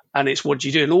 And it's what do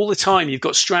you do? And all the time you've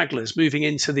got stragglers moving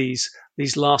into these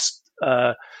last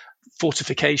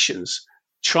fortifications,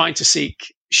 trying to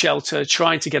seek shelter,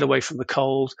 trying to get away from the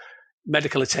cold,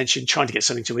 medical attention, trying to get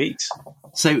something to eat.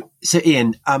 So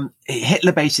Ian,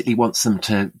 Hitler basically wants them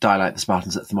to die like the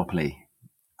Spartans at Thermopylae.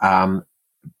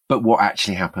 But what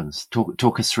actually happens?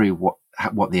 Talk us through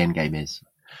what the end game is.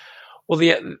 Well,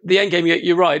 the end game,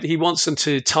 you're right. He wants them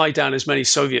to tie down as many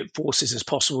Soviet forces as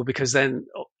possible because then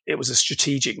it was a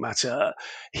strategic matter.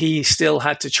 He still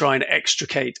had to try and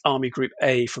extricate Army Group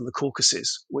A from the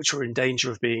Caucasus, which were in danger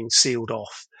of being sealed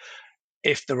off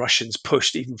if the Russians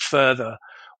pushed even further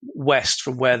west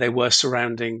from where they were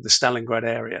surrounding the Stalingrad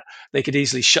area. They could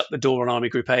easily shut the door on Army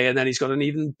Group A, and then he's got an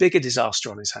even bigger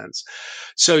disaster on his hands.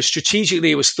 So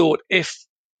strategically, it was thought if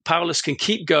Paulus can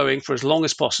keep going for as long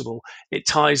as possible, it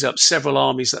ties up several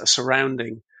armies that are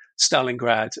surrounding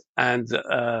Stalingrad and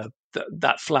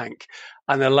that flank,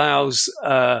 and allows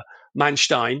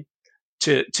Manstein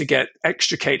to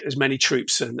extricate as many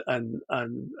troops and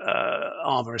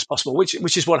armor as possible, which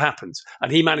is what happened.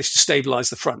 And he managed to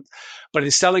stabilize the front. But in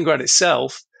Stalingrad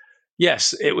itself,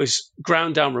 yes, it was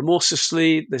ground down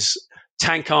remorselessly. There's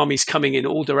tank armies coming in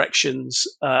all directions.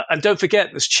 And don't forget,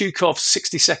 there's Chukov's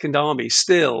 62nd Army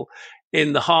still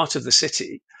in the heart of the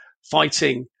city,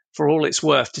 fighting for all it's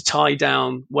worth to tie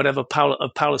down whatever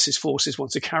of Paulus's forces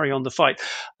want to carry on the fight.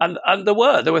 And there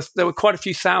were quite a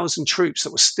few thousand troops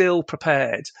that were still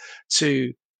prepared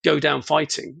to go down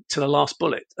fighting to the last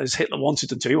bullet, as Hitler wanted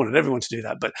them to. He wanted everyone to do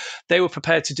that, but they were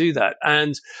prepared to do that.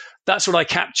 And that's what I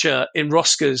capture in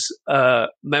Rosker's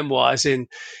memoir, as in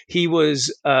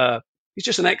he's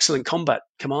just an excellent combat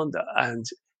commander, and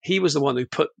he was the one who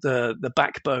put the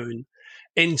backbone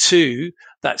into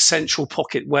that central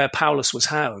pocket where Paulus was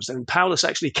housed. And Paulus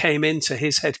actually came into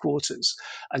his headquarters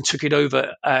and took it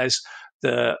over as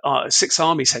the Sixth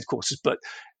Army's headquarters, but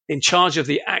in charge of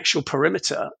the actual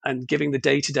perimeter and giving the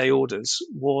day-to-day orders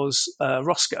was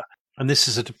Rosca. And this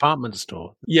is a department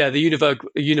store. Yeah, the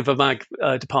Univermag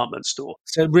department store.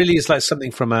 So it really is like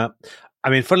something from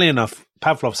funnily enough,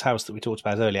 Pavlov's house that we talked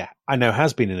about earlier, I know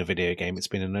has been in a video game. It's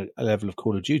been in a level of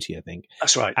Call of Duty, I think.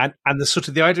 That's right. And the sort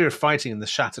of the idea of fighting in the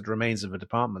shattered remains of a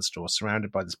department store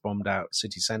surrounded by this bombed out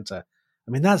city centre.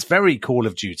 I mean, that's very Call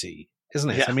of Duty, isn't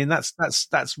it? Yeah. I mean, that's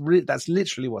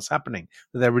literally what's happening.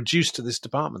 They're reduced to this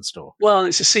department store. Well,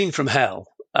 it's a scene from hell.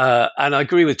 And I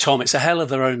agree with Tom. It's a hell of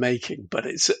their own making, but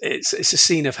it's a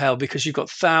scene of hell because you've got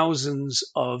thousands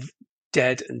of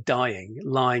dead and dying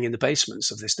lying in the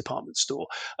basements of this department store.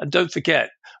 And don't forget,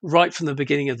 right from the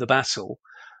beginning of the battle,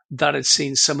 that had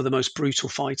seen some of the most brutal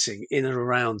fighting in and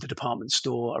around the department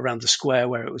store, around the square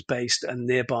where it was based, and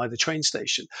nearby the train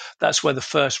station. That's where the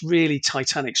first really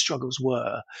titanic struggles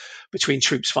were between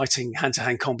troops fighting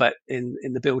hand-to-hand combat in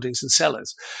the buildings and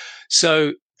cellars.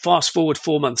 So fast forward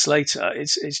 4 months later,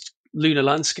 it's lunar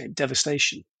landscape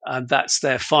devastation, and that's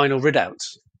their final readout.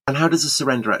 And how does the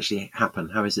surrender actually happen?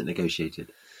 How is it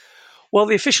negotiated? Well,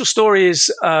 the official story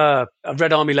is a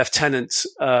Red Army lieutenant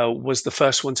was the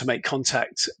first one to make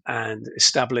contact and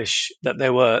establish that they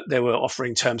were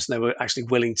offering terms, and they were actually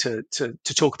willing to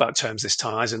talk about terms this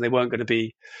time, as in they weren't going to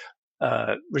be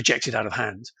rejected out of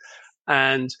hand.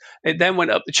 And it then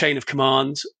went up the chain of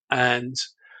command, and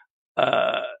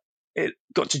it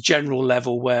got to general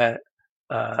level where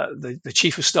the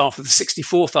chief of staff of the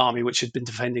 64th Army, which had been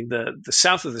defending the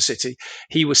south of the city,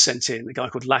 he was sent in, a guy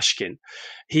called Lashkin.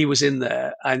 He was in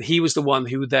there, and he was the one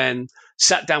who then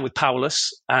sat down with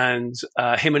Paulus, and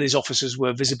him and his officers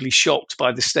were visibly shocked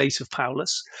by the state of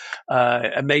Paulus,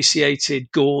 emaciated,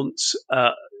 gaunt,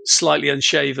 slightly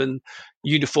unshaven,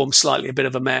 uniform slightly a bit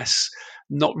of a mess,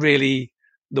 not really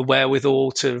the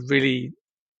wherewithal to really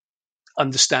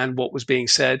understand what was being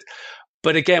said.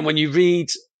 But again, when you read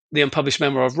the unpublished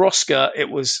memoir of Rosca, it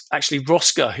was actually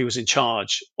Rosca who was in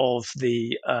charge of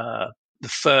the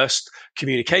first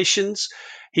communications.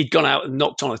 He'd gone out and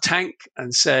knocked on a tank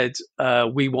and said,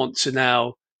 we want to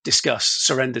now discuss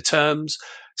surrender terms,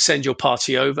 send your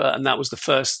party over. And that was the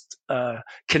first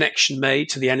connection made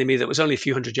to the enemy that was only a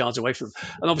few hundred yards away from them.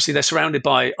 And obviously they're surrounded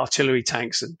by artillery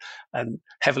tanks and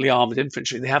heavily armored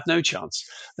infantry. They have no chance.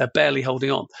 They're barely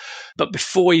holding on. But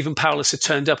before even Paulus had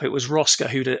turned up, it was Rosca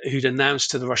who'd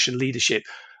announced to the Russian leadership,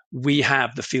 we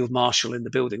have the field marshal in the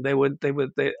building. They were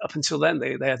up until then,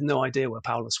 they had no idea where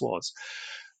Paulus was.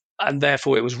 And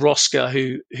therefore it was Rosca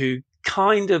who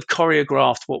kind of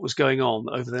choreographed what was going on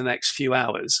over the next few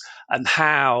hours and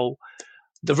how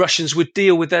the Russians would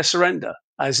deal with their surrender,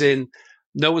 as in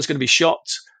no one's going to be shot.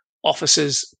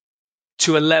 Officers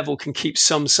to a level can keep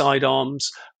some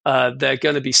sidearms. They're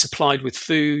going to be supplied with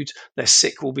food. Their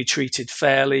sick will be treated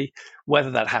fairly. Whether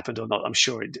that happened or not, I'm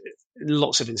sure it did. In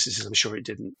lots of instances, I'm sure it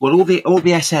didn't. Well, all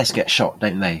the SS get shot,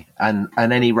 don't they? And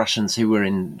any Russians who were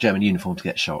in German uniform to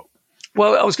get shot.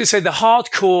 Well, I was going to say the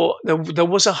hardcore, there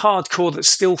was a hardcore that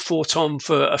still fought on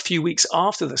for a few weeks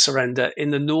after the surrender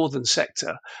in the northern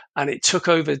sector. And it took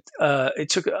over, I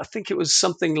think it was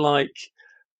something like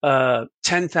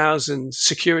 10,000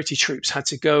 security troops had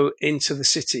to go into the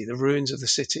city, the ruins of the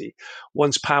city,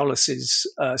 once Paulus's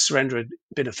surrender had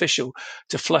been official,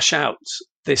 to flush out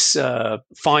this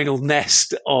final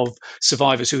nest of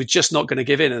survivors who were just not going to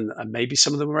give in, and maybe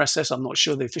some of them were SS. I'm not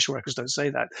sure. The official records don't say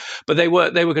that, but they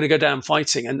were going to go down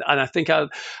fighting. And I think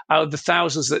out of the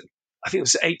thousands that, I think it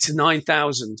was 8,000 to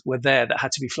 9,000 were there that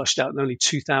had to be flushed out, and only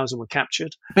 2,000 were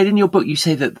captured. But in your book, you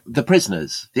say that the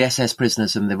prisoners, the SS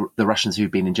prisoners, and the Russians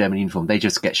who've been in German uniform, they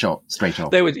just get shot straight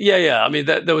off. They would, yeah. I mean,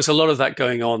 there was a lot of that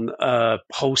going on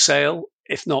wholesale,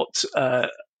 if not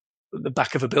the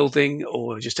back of a building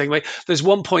or just taking away. There's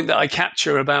one point that I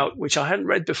capture about, which I hadn't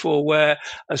read before, where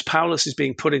as Paulus is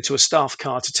being put into a staff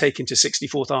car to take him to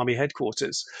 64th Army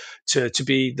headquarters to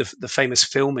be the famous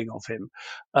filming of him,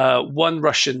 one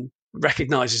Russian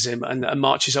recognizes him and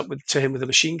marches up to him with a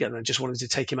machine gun and just wanted to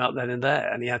take him out then and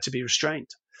there, and he had to be restrained.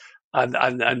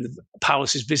 And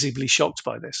Paulus is visibly shocked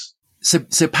by this.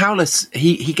 So Paulus,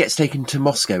 he gets taken to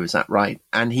Moscow, is that right?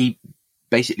 And he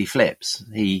basically flips.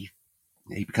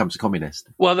 He becomes a communist.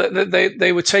 Well,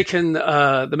 they were taken.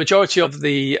 The majority of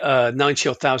the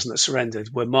 90,000 that surrendered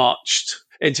were marched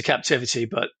into captivity,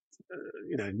 but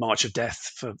march of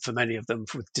death for many of them,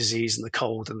 with disease and the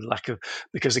cold and the lack of,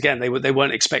 because again they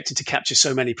weren't expected to capture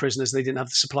so many prisoners. They didn't have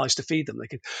the supplies to feed them.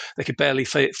 They could barely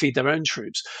feed their own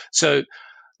troops. So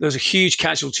there was a huge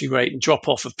casualty rate and drop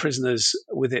off of prisoners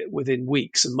within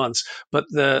weeks and months. But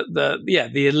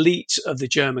the elite of the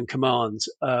German command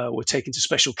were taken to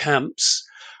special camps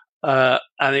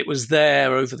And it was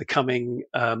there over the coming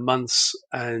months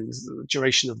and the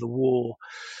duration of the war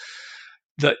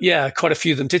that, quite a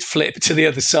few of them did flip to the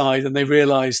other side, and they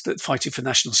realized that fighting for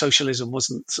National Socialism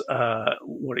wasn't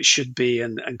what it should be,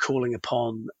 and calling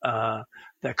upon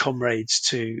their comrades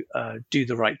to do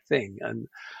the right thing.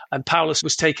 And Paulus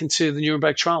was taken to the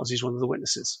Nuremberg trials. He's one of the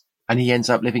witnesses. And he ends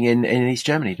up living in East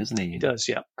Germany, doesn't he? He does,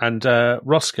 yeah. And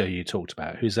Roscoe, you talked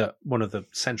about, who's one of the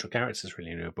central characters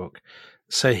really in your book.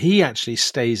 So he actually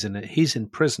he's in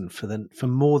prison for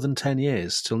more than 10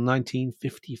 years, till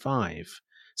 1955.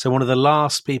 So one of the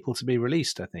last people to be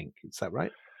released, I think. Is that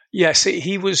right? Yes,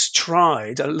 he was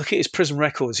tried. Looking at his prison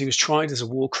records, he was tried as a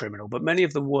war criminal, but many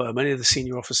of the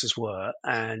senior officers were,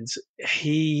 and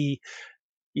he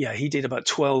did about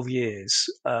 12 years,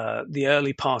 the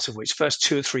early part of which, first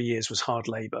 2 or 3 years, was hard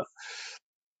labor.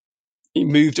 He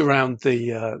moved around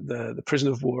the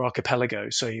prisoner of war archipelago.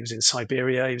 So he was in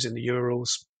Siberia, he was in the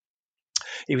Urals,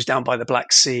 he was down by the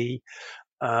Black Sea,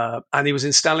 and he was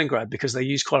in Stalingrad because they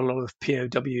used quite a lot of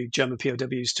German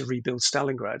POWs to rebuild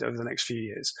Stalingrad over the next few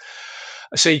years.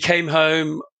 So he came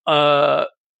home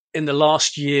in the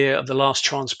last year of the last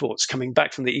transports coming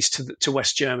back from the east to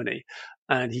West Germany,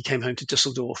 and he came home to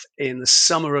Dusseldorf in the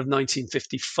summer of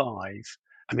 1955.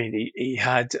 I mean,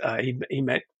 he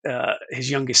met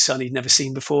his youngest son he'd never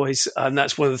seen before. And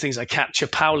that's one of the things I capture.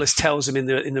 Paulus tells him in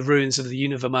the ruins of the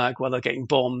Univermag while they're getting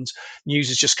bombed, news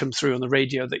has just come through on the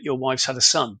radio that your wife's had a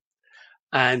son,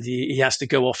 and he has to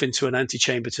go off into an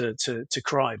antechamber to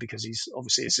cry because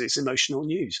it's emotional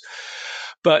news.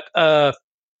 But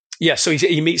so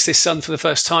he meets this son for the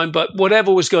first time. But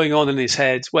whatever was going on in his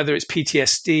head, whether it's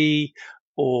PTSD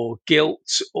or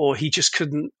guilt, or he just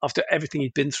couldn't, after everything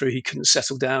he'd been through, he couldn't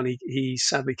settle down. He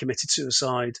sadly committed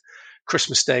suicide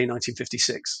Christmas Day,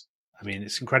 1956. I mean,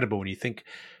 it's incredible when you think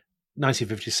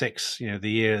 1956, the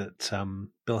year that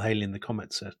Bill Haley and the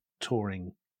Comets are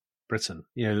touring Britain,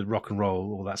 rock and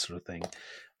roll, all that sort of thing,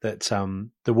 that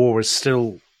the war is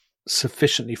still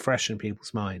sufficiently fresh in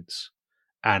people's minds,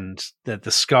 and that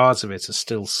the scars of it are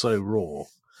still so raw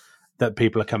that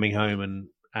people are coming home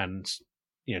and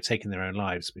taking their own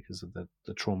lives because of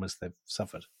the traumas they've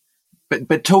suffered.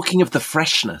 But talking of the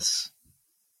freshness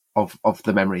of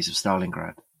the memories of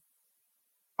Stalingrad,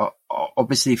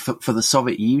 obviously for the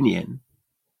Soviet Union,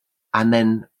 and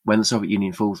then when the Soviet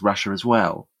Union falls, Russia as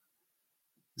well,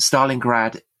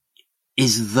 Stalingrad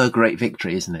is the great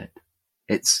victory, isn't it?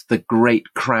 It's the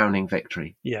great crowning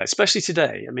victory. Yeah, especially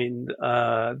today. I mean,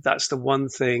 that's the one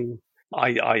thing.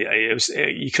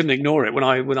 You couldn't ignore it. When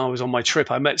I was on my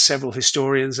trip, I met several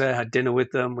historians there, had dinner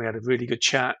with them. We had a really good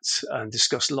chat and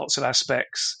discussed lots of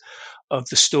aspects of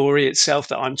the story itself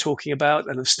that I'm talking about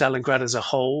and of Stalingrad as a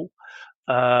whole.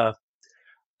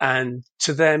 And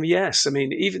to them, yes. I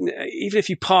mean, even if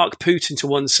you park Putin to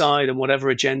one side and whatever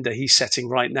agenda he's setting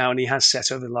right now, and he has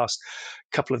set over the last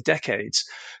couple of decades,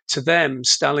 to them,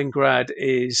 Stalingrad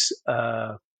is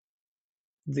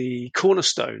the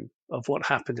cornerstone of what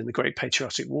happened in the Great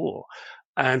Patriotic War.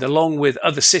 And along with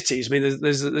other cities, I mean,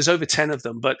 there's over 10 of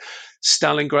them, but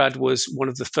Stalingrad was one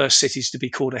of the first cities to be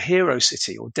called a hero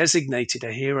city, or designated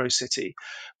a hero city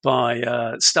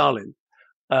by Stalin,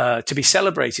 to be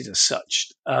celebrated as such.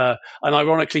 And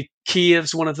ironically,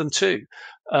 Kiev's one of them too,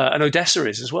 and Odessa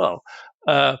is as well.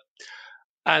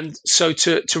 And so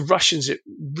to Russians, it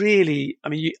really, I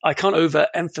mean, I can't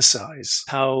overemphasize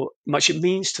how much it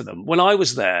means to them. When I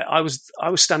was there, I was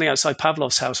standing outside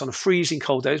Pavlov's house on a freezing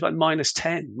cold day. It was about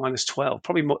 -10, -12,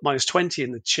 probably -20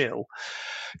 in the chill,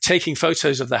 taking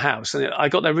photos of the house. And I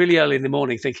got there really early in the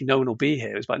morning thinking no one will be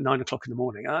here. It was about 9 o'clock in the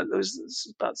morning. There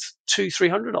was about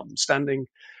 200-300 of them standing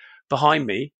behind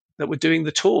me that were doing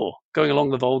the tour, going along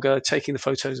the Volga, taking the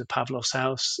photos of Pavlov's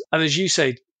house. And as you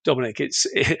say, Dominic,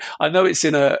 I know it's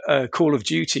in a Call of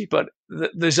Duty, but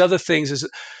there's other things. As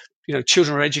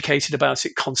children are educated about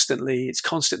it constantly. It's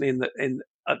constantly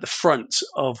at the front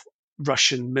of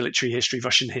Russian military history,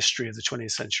 Russian history of the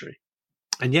 20th century.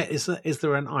 And yet, is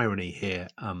there an irony here?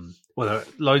 Well, there are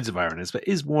loads of ironies, but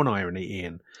is one irony,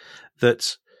 Ian,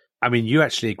 that, I mean, you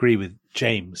actually agree with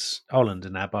James Holland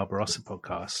in our Barbarossa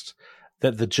podcast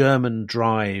that the German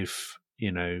drive,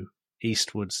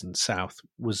 eastwards and south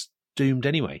was doomed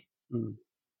anyway.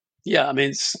 Yeah,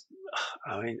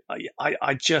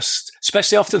 I just,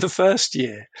 especially after the first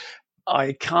year,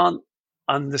 I can't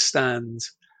understand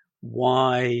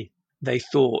why they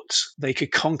thought they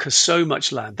could conquer so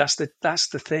much land. That's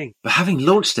the thing. But having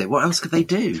launched it, what else could they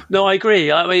do? No, I agree.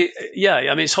 I mean,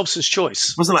 it's Hobson's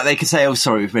choice. It wasn't like they could say, "Oh,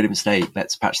 sorry, we've made a mistake.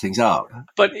 Let's patch things up."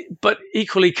 But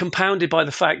equally compounded by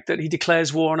the fact that he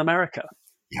declares war on America.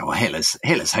 Yeah, well,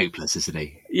 Hitler's hopeless, isn't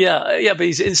he? Yeah, but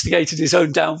he's instigated his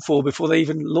own downfall before they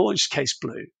even launched Case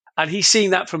Blue. And he's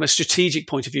seeing that from a strategic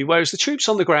point of view, whereas the troops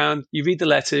on the ground, you read the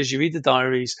letters, you read the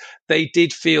diaries, they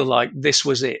did feel like this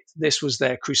was it. This was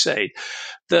their crusade.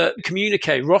 The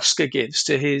communique Rosca gives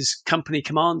to his company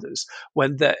commanders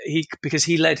because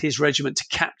he led his regiment to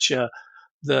capture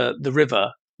the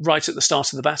river right at the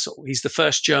start of the battle. He's the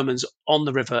first Germans on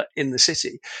the river in the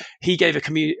city. He gave a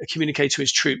communique to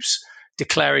his troops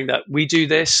declaring that we do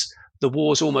this, the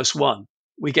war's almost won.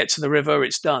 We get to the river,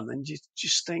 it's done. And you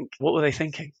just think, what were they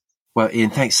thinking? Well, Ian,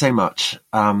 thanks so much.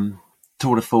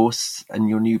 Tour de Force and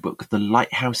your new book, The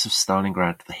Lighthouse of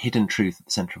Stalingrad, The Hidden Truth at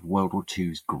the Centre of World War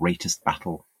II's Greatest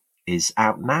Battle, is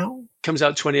out now? Comes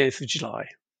out 28th of July.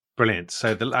 Brilliant.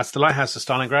 So that's The Lighthouse of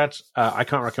Stalingrad. I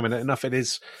can't recommend it enough. It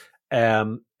is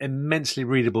immensely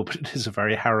readable, but it is a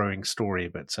very harrowing story.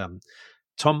 But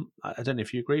Tom, I don't know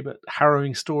if you agree, but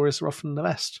harrowing stories are often the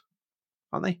best,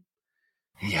 aren't they?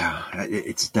 Yeah,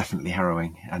 it's definitely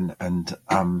harrowing. And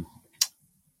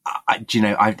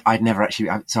I'd never actually,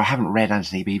 so I haven't read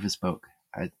Anthony Beevor's book.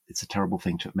 It's a terrible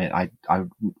thing to admit. I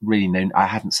really know, I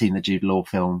haven't seen the Jude Law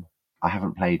film. I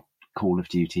haven't played Call of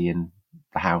Duty in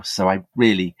the house. So I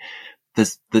really,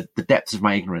 there's the depths of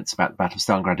my ignorance about the Battle of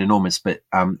Stalingrad are enormous, but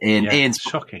Ian's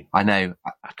shocking. I know.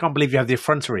 I can't believe you have the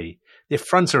effrontery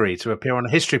to appear on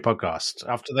a history podcast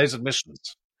after those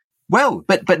admissions. Well,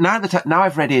 but now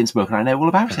I've read Ian's book and I know all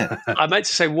about it. I meant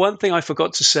to say one thing I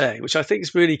forgot to say, which I think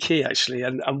is really key, actually,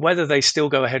 and whether they still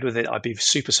go ahead with it, I'd be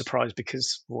super surprised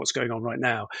because of what's going on right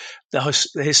now. The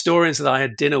historians that I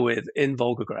had dinner with in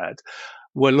Volgograd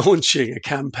were launching a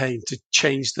campaign to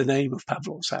change the name of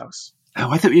Pavlov's house.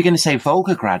 Oh, I thought you were going to say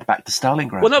Volgograd back to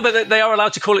Stalingrad. Well, no, but they are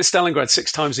allowed to call it Stalingrad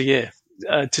 6 times a year.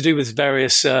 To do with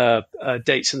various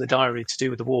dates in the diary to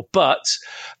do with the war. But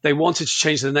they wanted to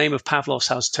change the name of Pavlov's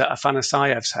house to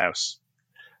Afanasiev's house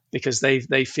because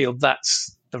they feel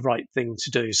that's the right thing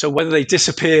to do. So whether they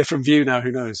disappear from view now,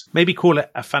 who knows? Maybe call it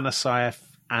Afanasiev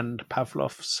and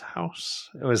Pavlov's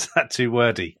house? Or is that too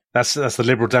wordy? That's the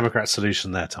Liberal Democrat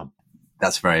solution there, Tom.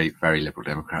 That's very, very Liberal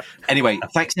Democrat. Anyway,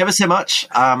 thanks ever so much.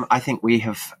 I think we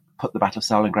have put the Battle of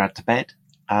Stalingrad to bed.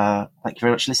 Thank you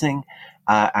very much for listening.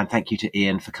 And thank you to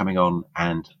Ian for coming on.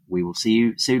 And we will see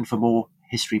you soon for more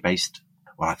history-based,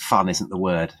 well, fun isn't the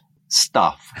word,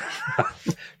 stuff.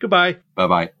 Goodbye.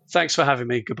 Bye-bye. Thanks for having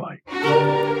me. Goodbye.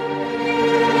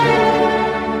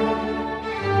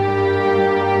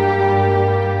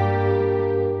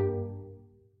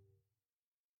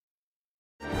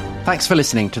 Thanks for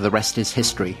listening to The Rest is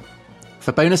History.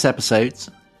 For bonus episodes,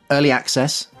 early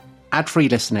access, ad-free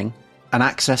listening, and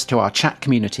access to our chat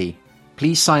community,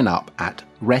 please sign up at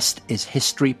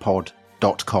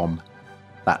restishistorypod.com.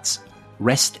 That's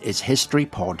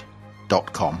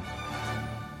restishistorypod.com.